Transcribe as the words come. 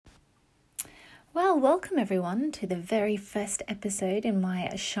Well, welcome everyone to the very first episode in my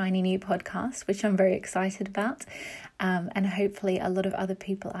shiny new podcast, which I'm very excited about. And hopefully a lot of other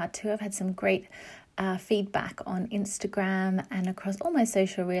people are too. I've had some great feedback on Instagram and across all my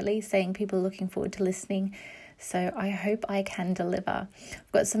social really, saying people are looking forward to listening. So I hope I can deliver.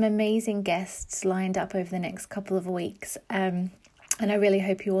 I've got some amazing guests lined up over the next couple of weeks. And I really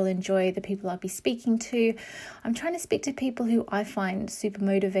hope you all enjoy the people I'll be speaking to. I'm trying to speak to people who I find super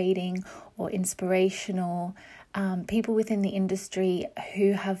motivating or inspirational, people within the industry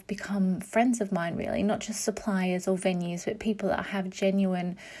who have become friends of mine, really, not just suppliers or venues, but people that I have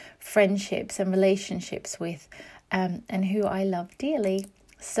genuine friendships and relationships with, and who I love dearly.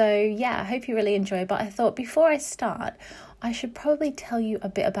 So yeah, I hope you really enjoy. But I thought before I start, I should probably tell you a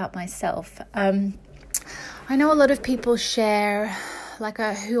bit about myself. I know a lot of people share like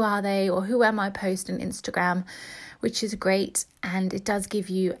a who are they or who am I post on Instagram, which is great, and it does give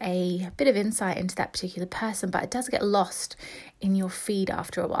you a bit of insight into that particular person, but it does get lost in your feed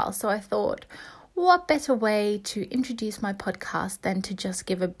after a while. So I thought, what better way to introduce my podcast than to just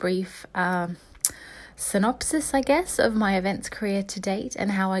give a brief synopsis, I guess, of my events career to date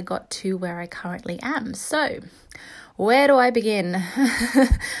and how I got to where I currently am. So where do I begin?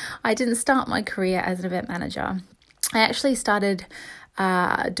 I didn't start my career as an event manager. I actually started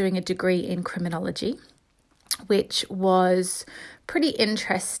doing a degree in criminology, which was pretty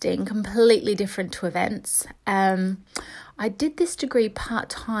interesting, completely different to events. I did this degree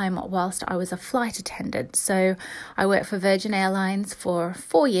part-time whilst I was a flight attendant. So I worked for Virgin Airlines for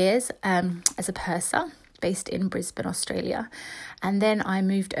 4 years as a purser, based in Brisbane, Australia. And then I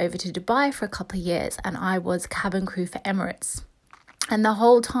moved over to Dubai for a couple of years and I was cabin crew for Emirates. And the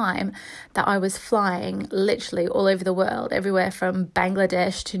whole time that I was flying literally all over the world, everywhere from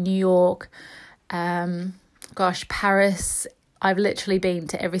Bangladesh to New York, Paris, I've literally been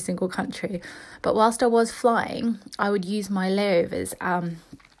to every single country. But whilst I was flying, I would use my layovers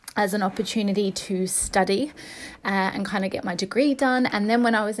as an opportunity to study and kind of get my degree done. And then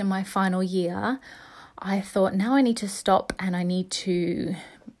when I was in my final year, I thought, now I need to stop and I need to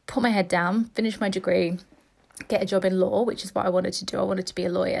put my head down, finish my degree, get a job in law, which is what I wanted to do. I wanted to be a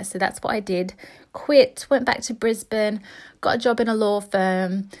lawyer. So that's what I did. Quit, went back to Brisbane, got a job in a law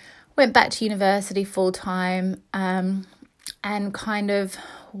firm, went back to university full time, and kind of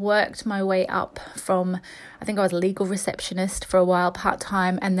worked my way up from, I think I was a legal receptionist for a while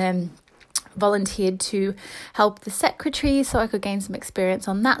part-time, and then volunteered to help the secretary so I could gain some experience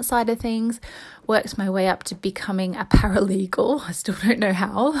on that side of things. Worked my way up to becoming a paralegal. I still don't know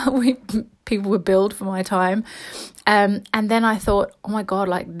how people were billed for my time. And then I thought, oh my God,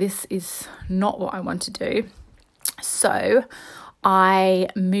 like this is not what I want to do. So I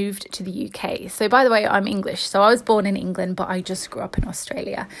moved to the UK. So by the way, I'm English. So I was born in England, but I just grew up in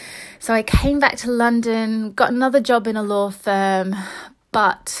Australia. So I came back to London, got another job in a law firm,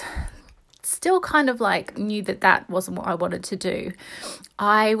 but still kind of like knew that wasn't what I wanted to do.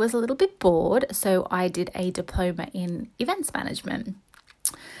 I was a little bit bored, so I did a diploma in events management.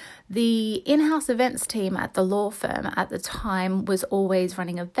 The in-house events team at the law firm at the time was always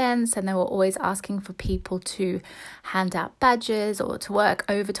running events, and they were always asking for people to hand out badges or to work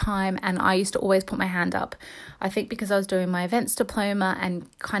overtime, and I used to always put my hand up. I think because I was doing my events diploma and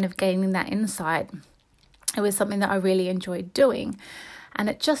kind of gaining that insight, it was something that I really enjoyed doing. And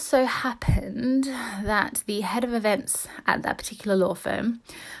it just so happened that the head of events at that particular law firm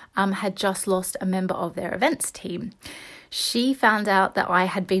had just lost a member of their events team. She found out that I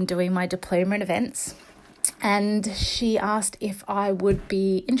had been doing my diploma in events, and she asked if I would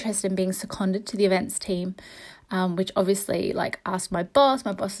be interested in being seconded to the events team, which obviously asked my boss.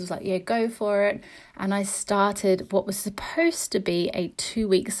 My boss was like, yeah, go for it. And I started what was supposed to be a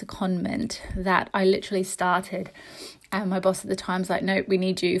 2-week secondment that I literally started. And my boss at the time was like, no, we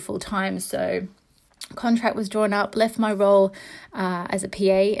need you full time. So contract was drawn up, left my role as a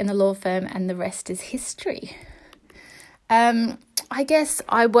PA in the law firm, and the rest is history. I guess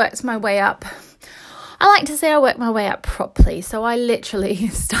I worked my way up. I like to say I worked my way up properly. So I literally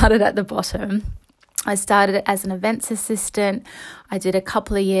started at the bottom. I started as an events assistant. I did a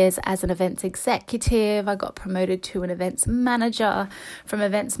couple of years as an events executive. I got promoted to an events manager. From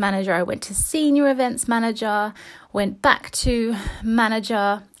events manager, I went to senior events manager, went back to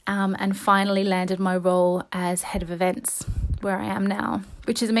manager, and finally landed my role as head of events, where I am now,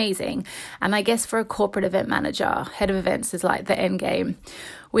 which is amazing. And I guess for a corporate event manager, head of events is like the end game,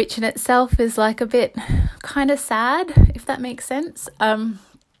 which in itself is like a bit kind of sad, if that makes sense.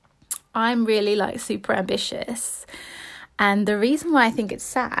 I'm really super ambitious. And the reason why I think it's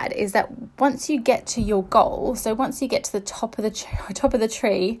sad is that once you get to your goal, so once you get to the top of the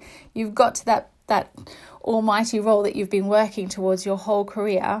tree, you've got to that that almighty role that you've been working towards your whole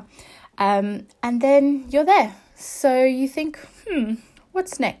career. And then you're there. So you think,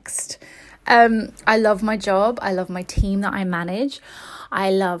 what's next? I love my job. I love my team that I manage. I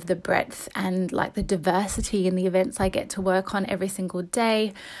love the breadth and like the diversity in the events I get to work on every single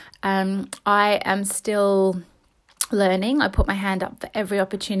day. I am still learning. I put my hand up for every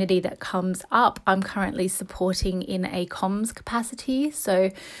opportunity that comes up. I'm currently supporting in a comms capacity. So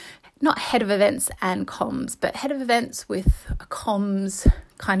not head of events and comms, but head of events with a comms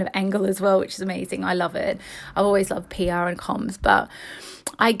kind of angle as well, which is amazing. I love it. I've always loved PR and comms, but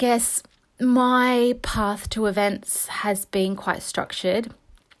I guess my path to events has been quite structured.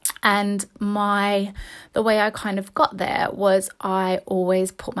 And the way I kind of got there was I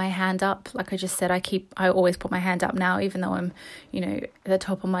always put my hand up. Like I just said, I always put my hand up now, even though I'm, at the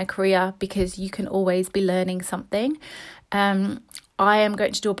top of my career, because you can always be learning something. I am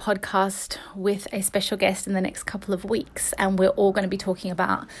going to do a podcast with a special guest in the next couple of weeks, and we're all going to be talking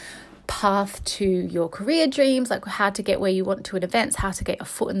about path to your career dreams, like how to get where you want to in events, how to get a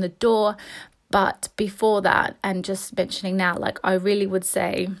foot in the door. But before that, and just mentioning now, like I really would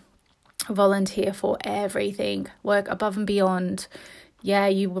say volunteer for everything, work above and beyond. Yeah,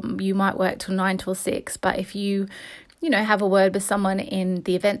 you might work till 9 till 6, but if you have a word with someone in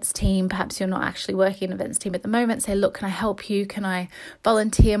the events team, perhaps you're not actually working in events team at the moment, say, look, can I help you? Can I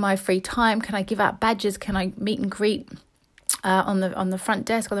volunteer my free time? Can I give out badges? Can I meet and greet on the front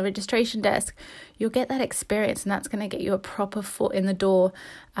desk, on the registration desk? You'll get that experience, and that's going to get you a proper foot in the door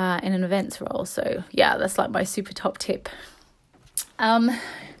in an events role. So yeah, that's like my super top tip.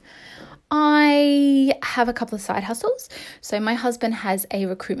 I have a couple of side hustles. So my husband has a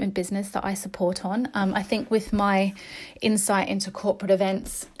recruitment business that I support on. I think with my insight into corporate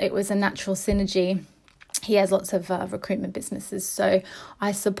events, it was a natural synergy. He has lots of recruitment businesses, so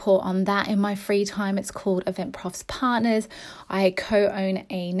I support on that in my free time. It's called Event Profs Partners. I co-own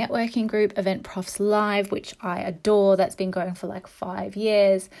a networking group, Event Profs Live, which I adore. That's been going for like 5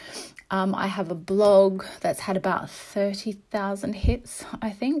 years. I have a blog that's had about 30,000 hits, I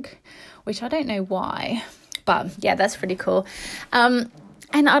think, which I don't know why, but yeah, that's pretty cool. And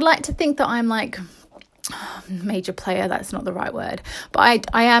I'd like to think that I'm like major player, that's not the right word, but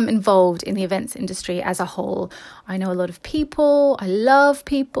I am involved in the events industry as a whole. I know a lot of people. I love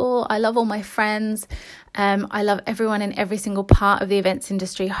all my friends. I love everyone in every single part of the events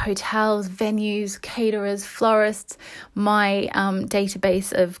industry: hotels, venues, caterers, florists. My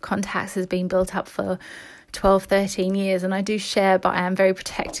database of contacts has been built up for 12, 13 years, and I do share, but I am very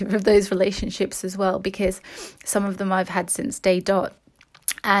protective of those relationships as well, because some of them I've had since day dot.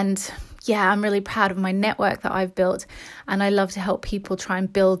 And yeah, I'm really proud of my network that I've built, and I love to help people try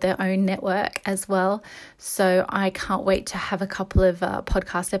and build their own network as well. So I can't wait to have a couple of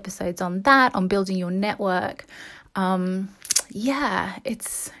podcast episodes on that, on building your network. Yeah,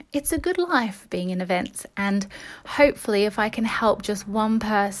 it's a good life being in events, and hopefully if I can help just one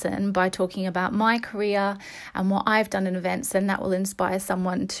person by talking about my career and what I've done in events, then that will inspire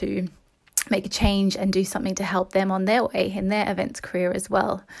someone to make a change and do something to help them on their way in their events career as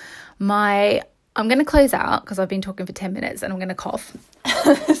well. I'm going to close out because I've been talking for 10 minutes and I'm going to cough.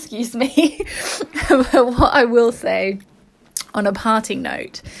 Excuse me. But what I will say on a parting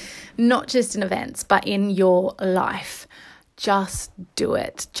note, not just in events, but in your life, just do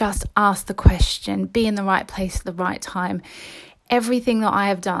it. Just ask the question. Be in the right place at the right time. Everything that I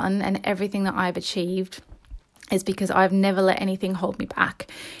have done and everything that I've achieved is because I've never let anything hold me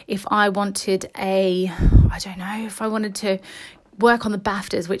back. If I wanted if I wanted to work on the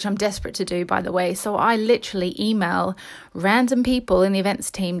BAFTAs, which I'm desperate to do, by the way. So I literally email random people in the events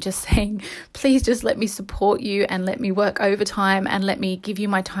team just saying, please just let me support you and let me work overtime and let me give you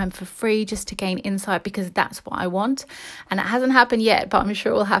my time for free just to gain insight, because that's what I want. And it hasn't happened yet, but I'm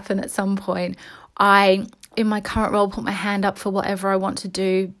sure it will happen at some point. I, in my current role, put my hand up for whatever I want to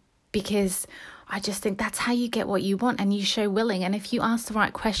do, because I just think that's how you get what you want, and you show willing. And if you ask the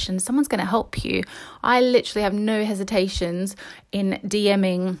right questions, someone's going to help you. I literally have no hesitations in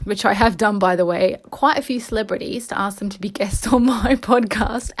DMing, which I have done, by the way, quite a few celebrities to ask them to be guests on my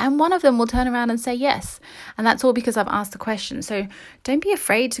podcast. And one of them will turn around and say yes. And that's all because I've asked the question. So don't be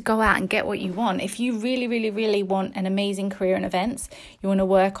afraid to go out and get what you want. If you really, really, really want an amazing career in events, you want to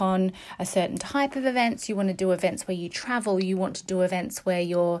work on a certain type of events, you want to do events where you travel, you want to do events where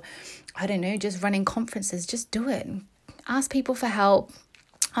you're, just running conferences, just do it. Ask people for help.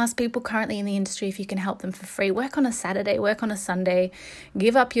 Ask people currently in the industry if you can help them for free. Work on a Saturday, work on a Sunday.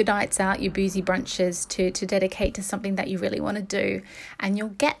 Give up your nights out, your boozy brunches to dedicate to something that you really want to do, and you'll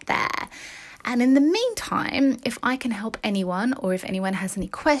get there. And in the meantime, if I can help anyone, or if anyone has any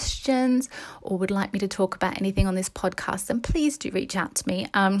questions or would like me to talk about anything on this podcast, then please do reach out to me.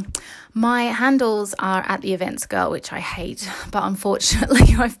 My handles are at The Events Girl, which I hate, but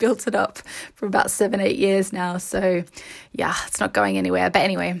unfortunately I've built it up for about 7-8 years now. So yeah, it's not going anywhere. But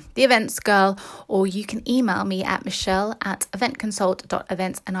anyway, The Events Girl, or you can email me at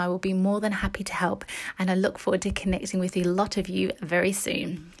michelle@eventconsult.events, and I will be more than happy to help. And I look forward to connecting with a lot of you very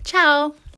soon. Ciao.